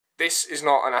This is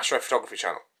not an astrophotography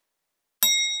channel.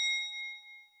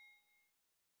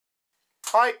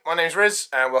 Hi, my name's Riz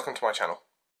and welcome to my channel.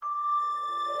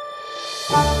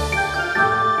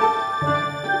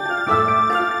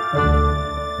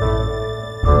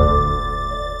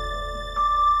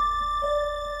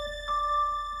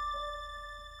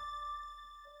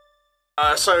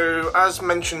 So, as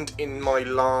mentioned in my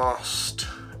last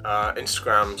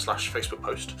Instagram/Facebook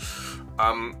post,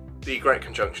 the Great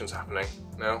Conjunction's happening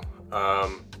now,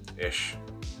 ish.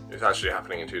 It's actually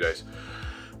happening in 2 days.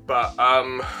 But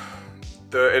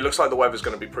it looks like the weather's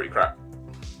going to be pretty crap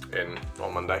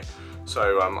on Monday.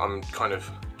 So I'm kind of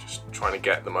just trying to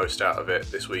get the most out of it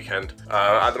this weekend.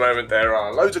 At the moment there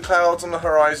are loads of clouds on the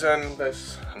horizon.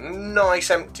 There's a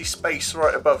nice empty space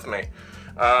right above me.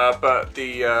 But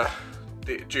the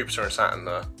Jupiter and Saturn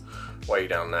are way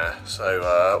down there.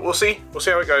 So we'll see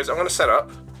how it goes. I'm going to set up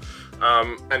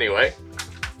anyway,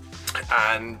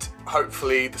 and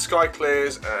hopefully the sky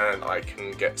clears and I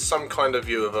can get some kind of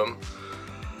view of them.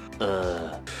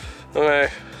 Okay,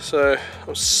 so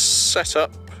I'm set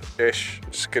up-ish.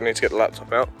 Just gonna need to get the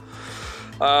laptop out.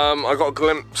 I got a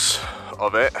glimpse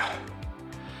of it,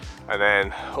 and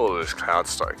then all of this cloud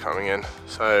started coming in.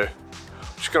 So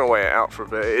I'm just gonna wait it out for a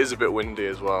bit. It is a bit windy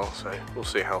as well, so we'll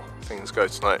see how things go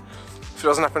tonight. If it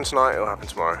doesn't happen tonight, it'll happen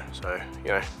tomorrow. So,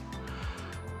 you know,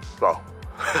 well,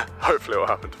 hopefully it'll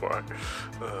happen tomorrow.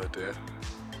 Oh dear.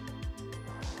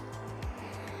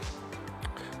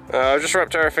 I've just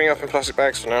wrapped everything up in plastic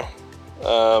bags for now,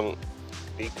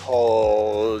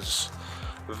 because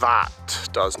that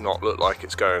does not look like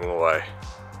it's going away.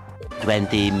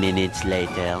 20 minutes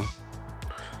later.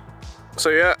 So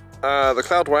yeah, the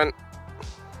cloud went,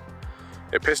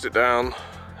 it pissed it down,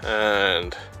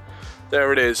 and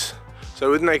there it is. So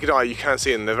with naked eye you can't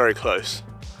see them, they're very close.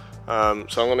 So I'm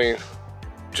going to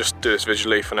just do this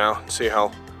visually for now and see how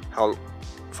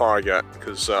far I get,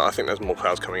 because I think there's more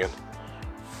clouds coming in.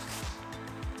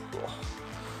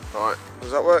 Right,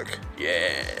 does that work?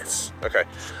 Yes. Okay.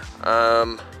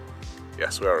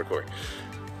 Yes, we are recording.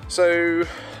 So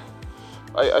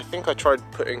I think I tried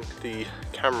putting the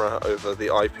camera over the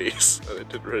eyepiece and it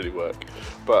didn't really work,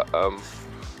 but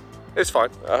it's fine.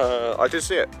 I did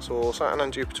see it. Saw Saturn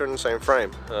and Jupiter in the same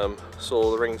frame.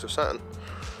 Saw the rings of Saturn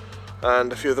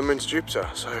and a few of the moons of Jupiter,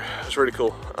 so it was really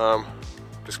cool.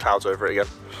 Just clouds over it again.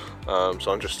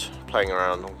 So I'm just playing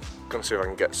around. I'm gonna see if I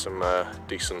can get some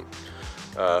decent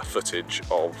footage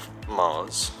of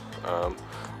Mars.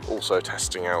 Also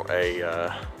testing out a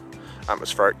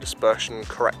atmospheric dispersion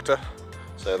corrector,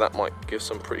 so that might give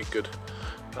some pretty good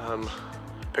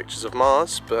pictures of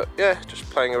Mars. But yeah, just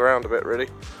playing around a bit really.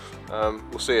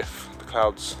 We'll see if the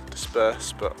clouds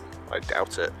disperse, but I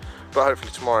doubt it. But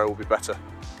hopefully tomorrow will be better.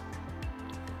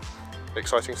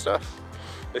 Exciting stuff.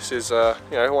 This is you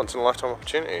know, a once in a lifetime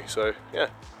opportunity, so yeah,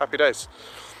 happy days.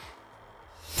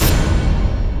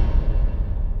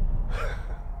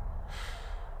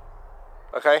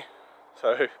 Okay,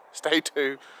 so it's day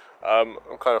 2. I'm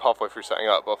kind of halfway through setting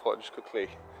up, but I thought I'd just quickly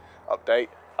update.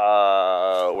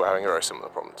 We're having a very similar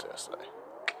problem to yesterday.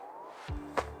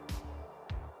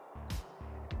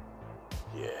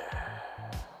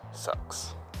 Yeah,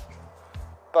 sucks.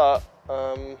 But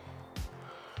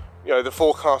you know, the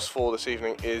forecast for this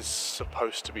evening is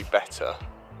supposed to be better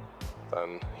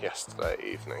than yesterday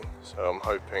evening, so I'm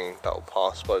hoping that'll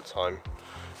pass by the time,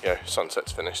 you know,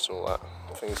 sunset's finished and all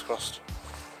that. Fingers crossed.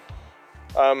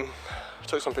 I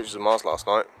took some pictures of Mars last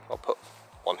night. I'll put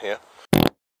one here.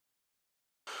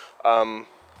 Not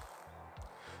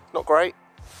great.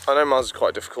 I know Mars is quite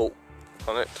a difficult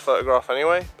planet to photograph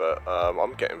anyway, but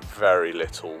I'm getting very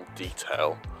little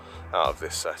detail out of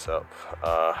this setup.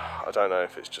 I don't know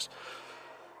if it's just,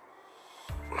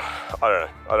 I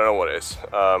don't know what it is.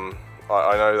 I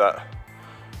know that,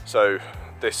 so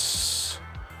this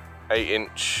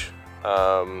 8-inch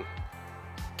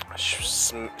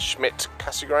Schmidt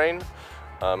Cassegrain,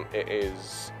 it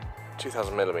is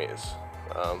 2000 millimeters,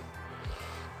 and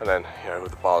then, you know,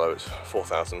 with the Barlow it's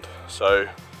 4000. So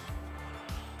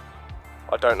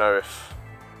I don't know if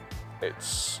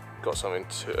it's got something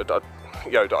to,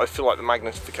 you know, I feel like the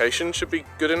magnification should be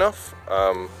good enough.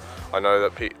 I know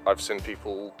that I've seen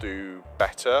people do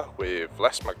better with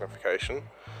less magnification.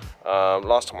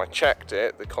 Last time I checked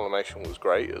it, the collimation was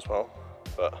great as well,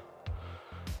 but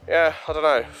yeah, I don't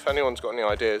know. If anyone's got any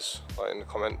ideas, like in the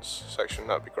comments section,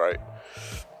 that'd be great.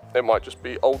 It might just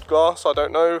be old glass, I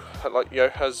don't know. Like, you know,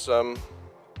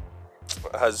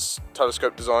 has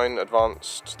telescope design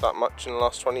advanced that much in the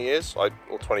last 20 years? Or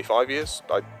 25 years?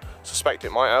 I suspect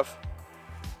it might have.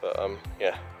 But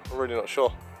yeah, I'm really not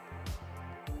sure.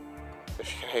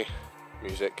 If you can hear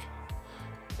music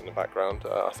in the background.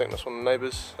 I think that's one of the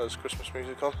neighbours has Christmas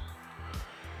music on.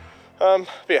 But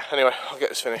yeah, anyway, I'll get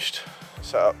this finished,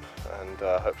 set up, and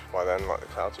hopefully by then, like the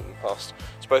clouds have been passed.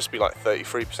 It's supposed to be like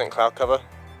 33% cloud cover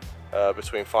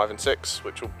between 5 and 6,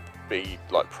 which will be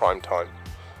like prime time.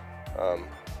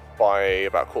 By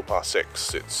about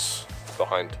 6:15, it's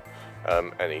behind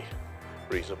any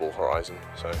reasonable horizon.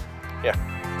 So yeah.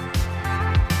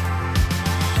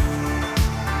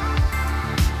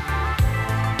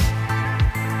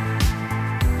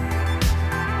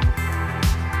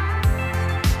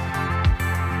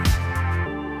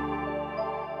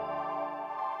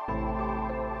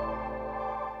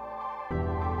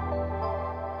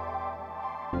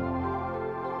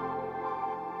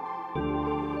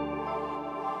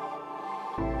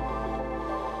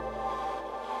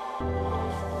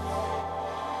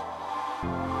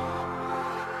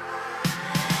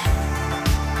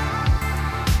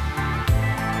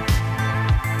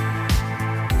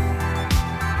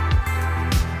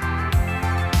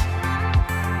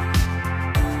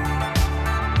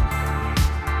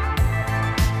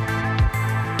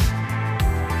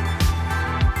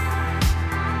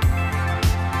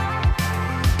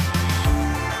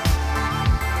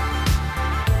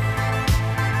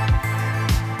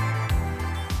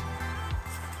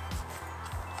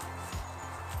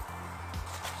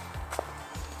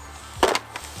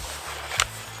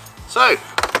 So,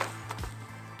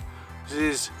 this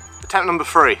is attempt number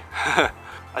 3.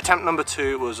 Attempt number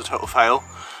 2 was a total fail,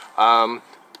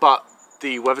 but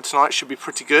the weather tonight should be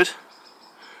pretty good.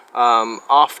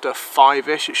 After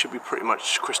 5-ish, it should be pretty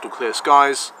much crystal clear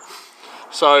skies.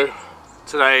 So,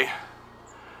 today,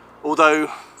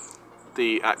 although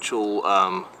the actual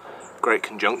Great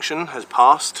Conjunction has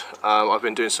passed, I've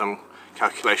been doing some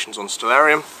calculations on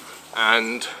Stellarium,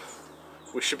 and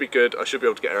we should be good. I should be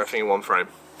able to get everything in one frame.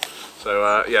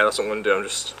 So yeah, that's what I'm going to do. I'm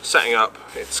just setting up.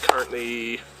 It's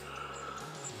currently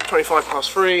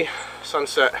 3:25,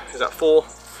 sunset is at 4,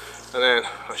 and then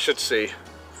I should see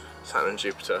Saturn and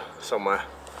Jupiter somewhere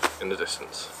in the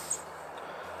distance.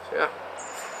 So yeah.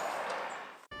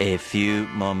 A few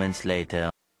moments later.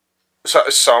 So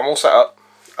I'm all set up.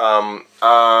 I'm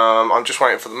just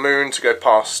waiting for the moon to go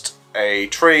past a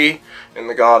tree in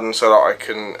the garden so that I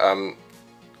can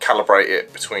calibrate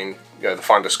it between, you know, the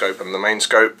finder scope and the main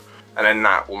scope. And then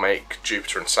that will make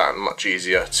Jupiter and Saturn much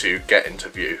easier to get into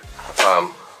view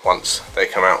once they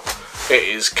come out. It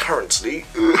is currently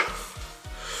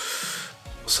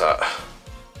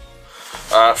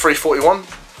 3:41,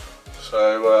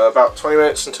 so about 20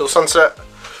 minutes until sunset,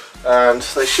 and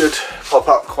they should pop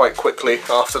up quite quickly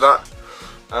after that.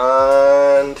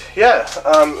 And yeah,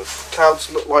 clouds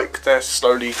look like they're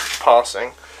slowly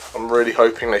passing. I'm really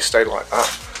hoping they stay like that.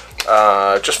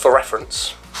 Just for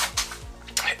reference,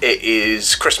 it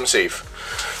is Christmas Eve.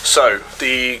 So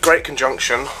the Great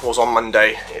Conjunction was on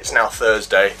Monday, it's now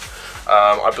Thursday.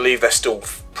 I believe they're still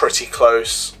pretty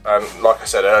close, and like I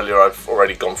said earlier, I've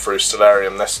already gone through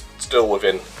Stellarium, they're still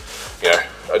within, you know,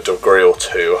 a degree or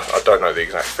two. I don't know the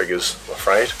exact figures, I'm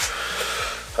afraid.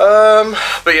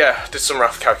 But yeah, did some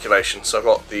rough calculations. So I've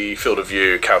got the field of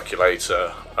view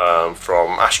calculator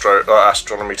from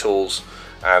astronomy tools,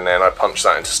 and then I punched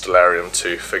that into Stellarium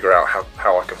to figure out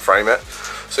how I can frame it.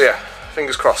 So yeah,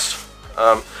 fingers crossed.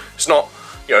 It's not,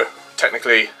 you know,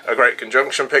 technically a Great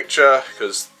Conjunction picture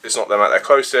because it's not them at their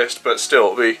closest, but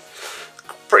still it'll be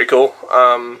pretty cool.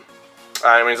 And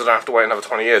it means I don't have to wait another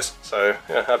 20 years. So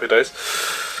yeah, happy days.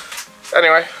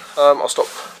 Anyway, I'll stop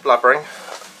blabbering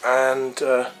and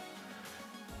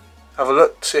have a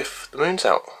look to see if the moon's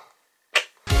out.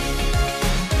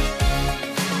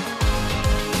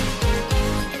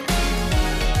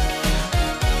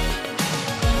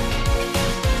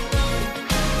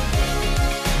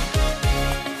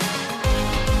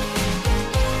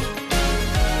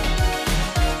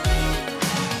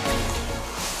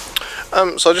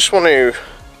 So I just want to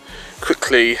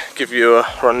quickly give you a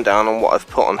rundown on what I've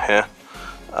put on here.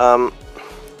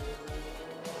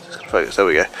 Just gonna focus, there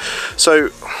we go.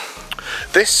 So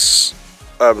this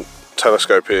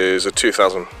telescope is a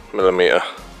 2000mm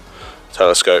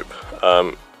telescope.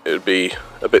 It would be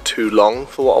a bit too long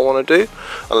for what I want to do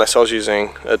unless I was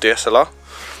using a DSLR.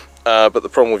 But the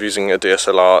problem with using a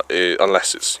DSLR is,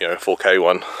 unless it's, you know, a 4K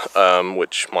one,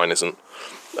 which mine isn't,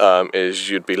 is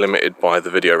you'd be limited by the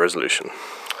video resolution.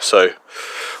 So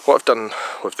what I've done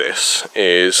with this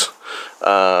is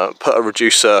put a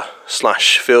reducer /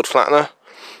 field flattener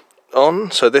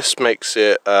on. So this makes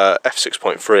it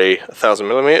f6.3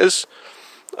 1000mm,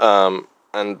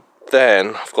 and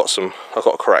then I've got a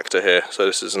corrector here. So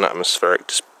this is an atmospheric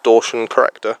distortion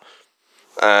corrector,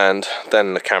 and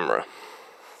then the camera.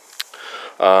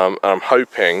 And I'm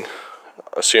hoping,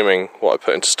 assuming what I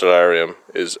put into Stellarium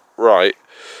is right,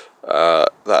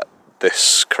 that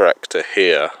this corrector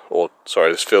here, or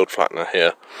sorry, this field flattener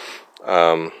here,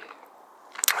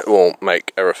 will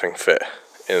make everything fit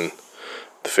in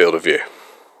the field of view.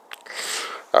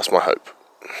 That's my hope.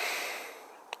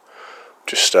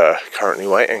 Just currently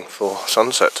waiting for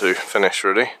sunset to finish,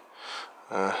 really.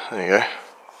 There you go.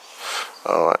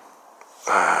 Alright.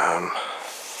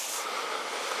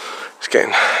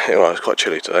 It's quite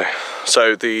chilly today.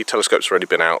 So the telescope's already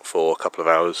been out for a couple of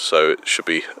hours, so it should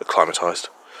be acclimatised.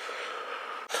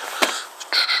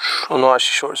 I'm not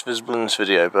actually sure it's visible in this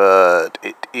video, but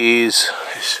it is.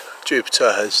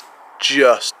 Jupiter has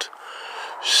just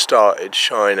started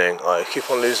shining. I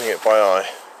keep on losing it by eye.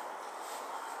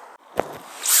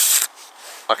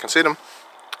 I can see them.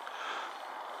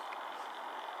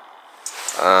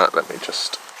 Let me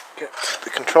just get the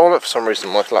controller. For some reason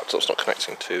my laptop's not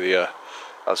connecting to the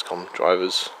ASCOM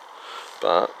drivers,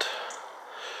 but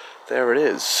there it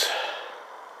is.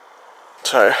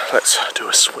 So let's do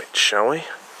a switch, shall we?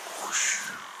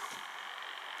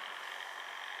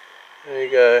 There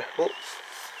you go. Oh.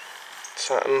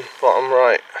 Saturn bottom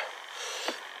right,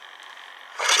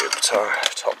 Jupiter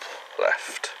top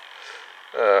left.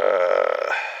 There we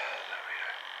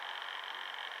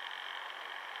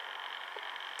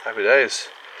go. Happy days.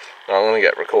 Now I'm going to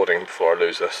get recording before I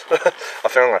lose this. I think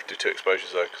I'm going to have to do 2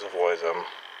 exposures though, because otherwise,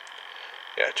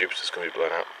 yeah, Jupiter's going to be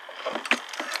blown out.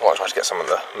 I might try to get some of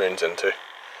the moons in too.